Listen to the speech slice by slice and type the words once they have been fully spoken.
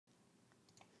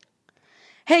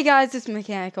Hey guys, it's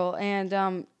Mechanical,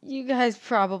 and you guys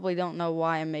probably don't know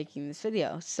why I'm making this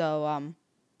video. So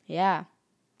yeah,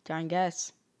 try and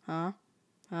guess. Huh?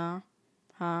 Huh?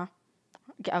 Huh?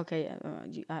 Okay,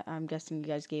 I'm guessing you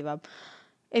guys gave up.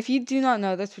 If you do not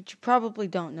know this, which you probably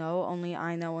don't know, only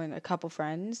I know and a couple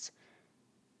friends,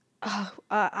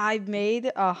 I've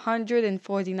made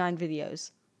 149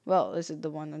 videos. Well, this is the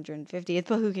 150th,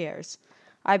 but who cares?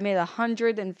 I've made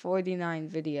 149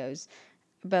 videos,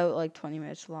 about like 20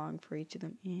 minutes long for each of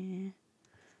them. Yeah.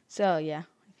 So yeah,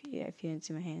 if you didn't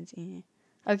see my hands. Yeah.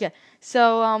 Okay.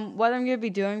 So what I'm gonna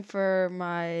be doing for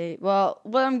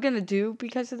what I'm gonna do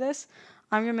because of this,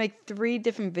 I'm gonna make 3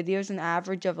 different videos, an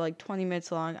average of like 20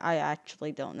 minutes long. I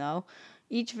actually don't know.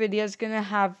 Each video is gonna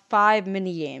have 5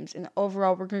 mini games, and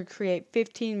overall we're gonna create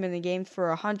 15 mini games for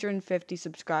 150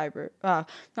 subscriber.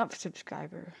 Not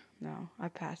subscriber. No, I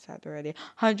passed that already.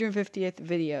 150th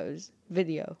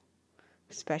video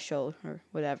special or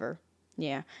whatever.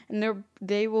 Yeah, and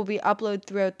they will be uploaded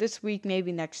throughout this week,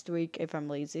 maybe next week if I'm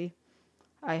lazy.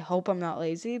 I hope I'm not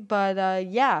lazy, but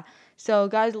yeah. So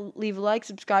guys, leave a like,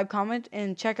 subscribe, comment,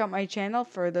 and check out my channel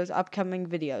for those upcoming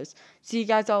videos. See you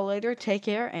guys all later. Take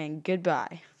care and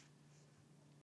goodbye.